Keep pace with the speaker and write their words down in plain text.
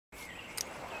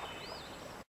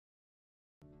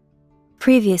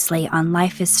Previously on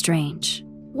Life is Strange.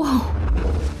 Whoa!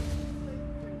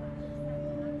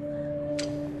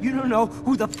 You don't know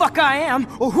who the fuck I am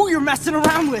or who you're messing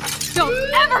around with! Don't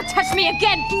ever touch me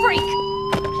again, freak!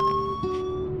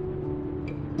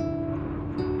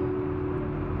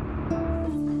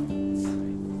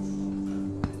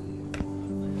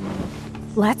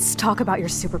 Let's talk about your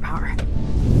superpower.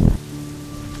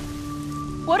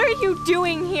 What are you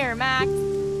doing here, Max?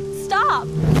 Stop!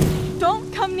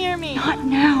 Don't come near me! Not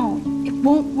now. It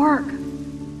won't work.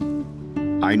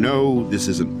 I know this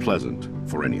isn't pleasant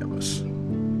for any of us.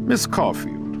 Miss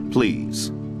Caulfield,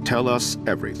 please, tell us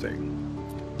everything.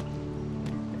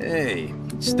 Hey,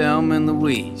 it's Thelma and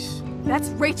Louise. That's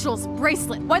Rachel's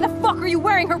bracelet. Why the fuck are you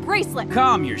wearing her bracelet?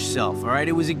 Calm yourself, alright?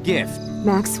 It was a gift.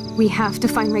 Max, we have to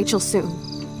find Rachel soon.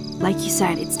 Like you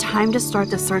said, it's time to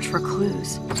start the search for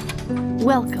clues.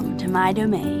 Welcome to my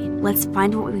domain. Let's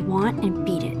find what we want and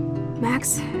beat it.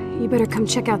 Max, you better come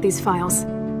check out these files.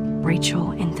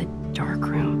 Rachel in the dark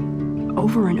room.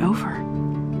 Over and over.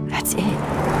 That's it.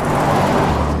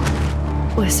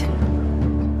 Listen,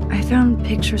 I found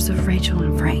pictures of Rachel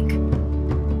and Frank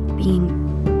being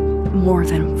more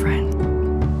than a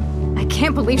friend. I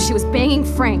can't believe she was banging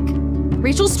Frank.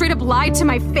 Rachel straight up lied to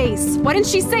my face. Why didn't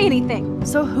she say anything?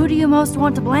 So who do you most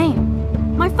want to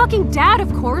blame? My fucking dad,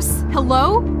 of course.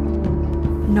 Hello?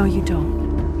 No, you don't.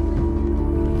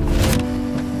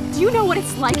 Do you know what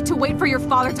it's like to wait for your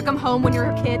father to come home when you're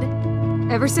a kid?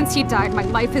 Ever since he died, my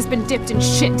life has been dipped in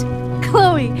shit.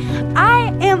 Chloe,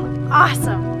 I am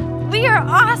awesome. We are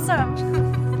awesome.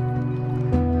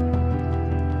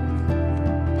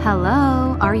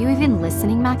 Hello? Are you even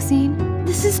listening, Maxine?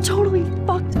 This is totally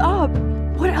fucked up.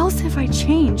 What else have I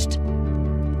changed?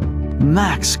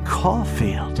 Max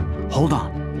Caulfield. Hold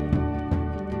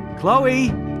on.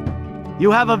 Chloe, you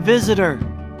have a visitor.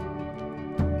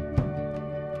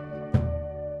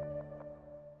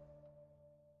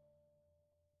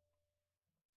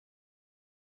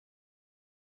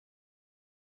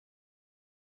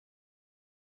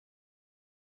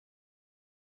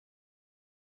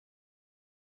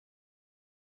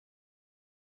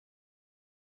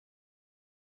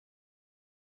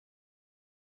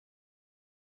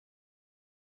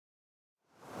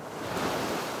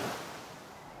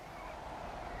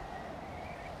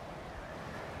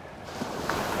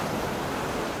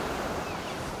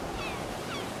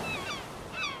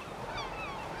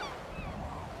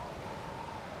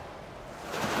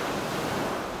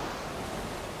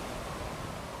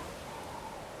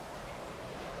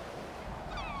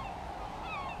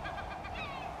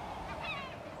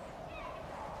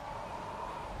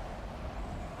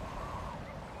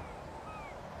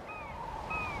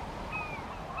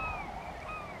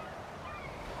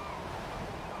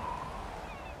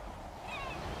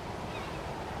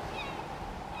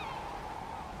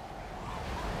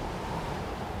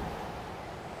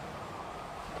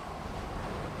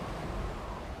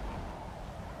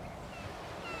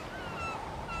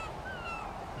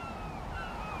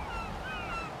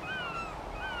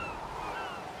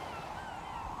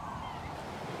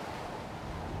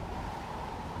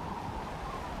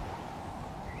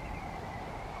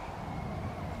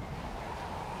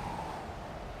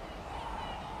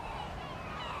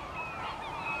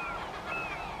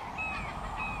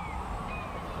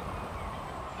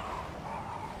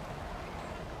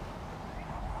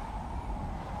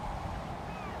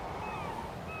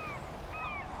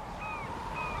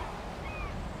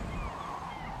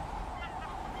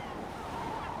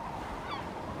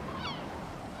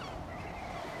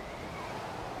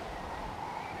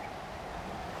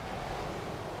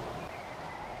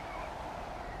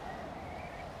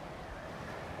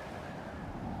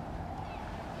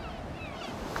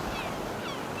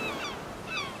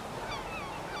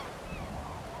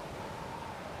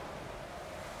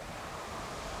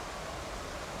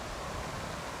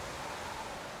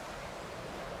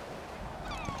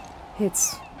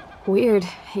 It's weird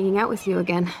hanging out with you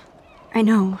again. I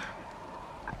know.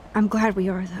 I'm glad we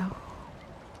are, though.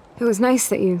 It was nice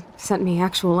that you sent me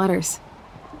actual letters.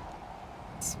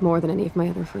 It's more than any of my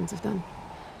other friends have done.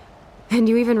 And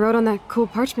you even wrote on that cool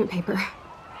parchment paper.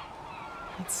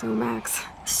 That's so Max.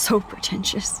 So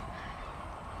pretentious.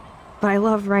 But I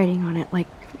love writing on it like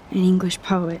an English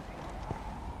poet.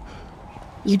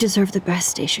 You deserve the best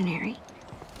stationery.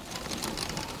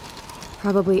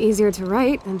 Probably easier to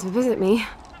write than to visit me.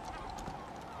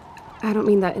 I don't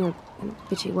mean that in a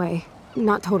bitchy way.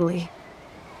 Not totally.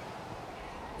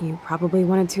 You probably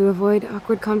wanted to avoid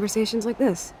awkward conversations like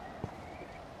this.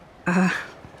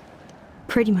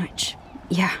 Pretty much,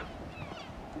 yeah.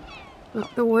 Well,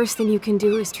 the worst thing you can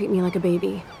do is treat me like a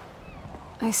baby.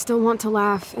 I still want to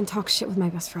laugh and talk shit with my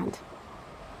best friend.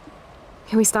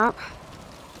 Can we stop?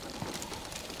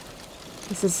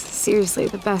 This is seriously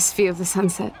the best view of the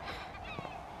sunset.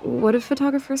 What do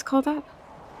photographers call that?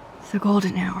 The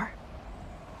golden hour.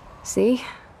 See?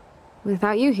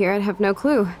 Without you here, I'd have no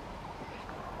clue.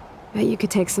 Bet you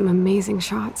could take some amazing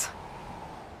shots.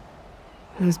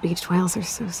 Those beached whales are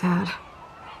so sad.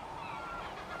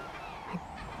 I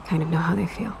kind of know how they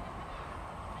feel.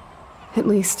 At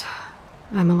least,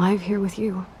 I'm alive here with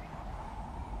you.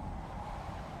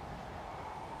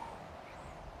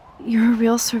 You're a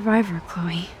real survivor,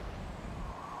 Chloe.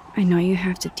 I know you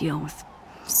have to deal with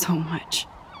so much.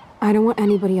 I don't want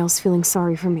anybody else feeling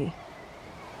sorry for me.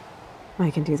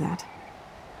 I can do that.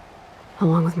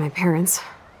 Along with my parents.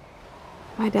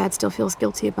 My dad still feels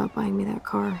guilty about buying me that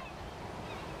car.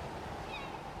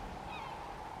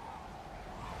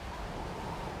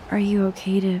 Are you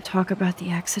okay to talk about the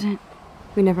accident?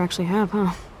 We never actually have,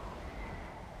 huh?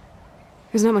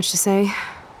 There's not much to say.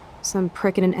 Some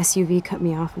prick in an SUV cut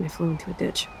me off and I flew into a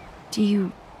ditch. Do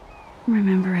you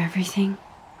remember everything?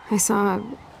 I saw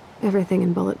everything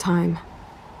in bullet time.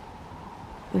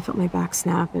 I felt my back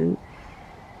snap and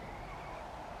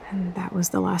that was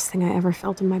the last thing I ever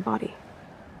felt in my body.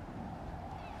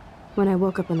 When I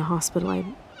woke up in the hospital, I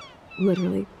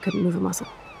literally couldn't move a muscle.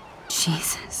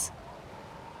 Jesus.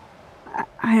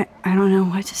 I don't know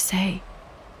what to say.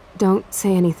 Don't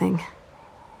say anything.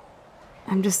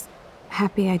 I'm just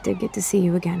happy I did get to see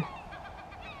you again.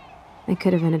 I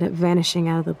could have ended up vanishing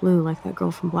out of the blue like that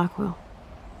girl from Blackwell.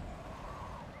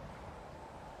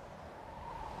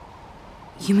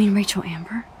 You mean Rachel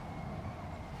Amber?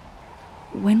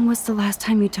 When was the last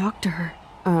time you talked to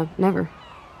her? Never.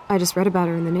 I just read about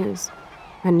her in the news.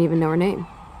 I didn't even know her name.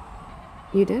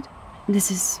 You did?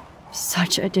 This is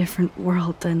such a different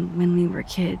world than when we were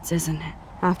kids, isn't it?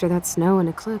 After that snow and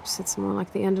eclipse, it's more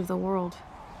like the end of the world.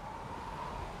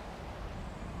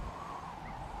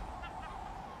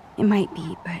 It might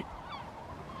be, but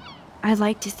I'd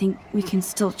like to think we can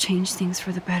still change things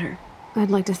for the better. I'd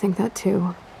like to think that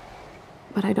too,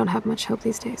 but I don't have much hope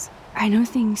these days. I know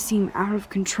things seem out of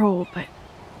control, but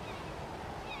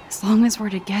as long as we're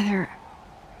together,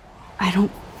 I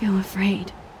don't feel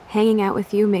afraid. Hanging out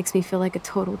with you makes me feel like a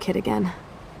total kid again.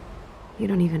 You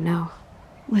don't even know.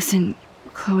 Listen,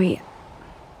 Chloe,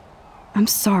 I'm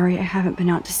sorry I haven't been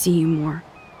out to see you more.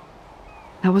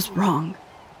 That was wrong.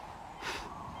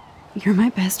 You're my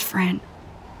best friend.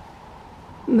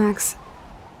 Max,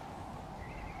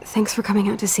 thanks for coming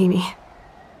out to see me.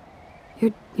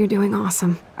 You're doing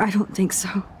awesome. I don't think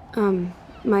so.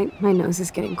 My nose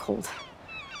is getting cold.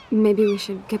 Maybe we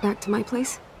should get back to my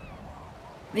place?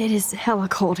 It is hella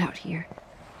cold out here.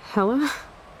 Hella?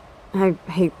 I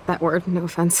hate that word, no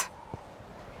offense.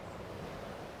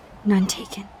 None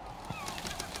taken.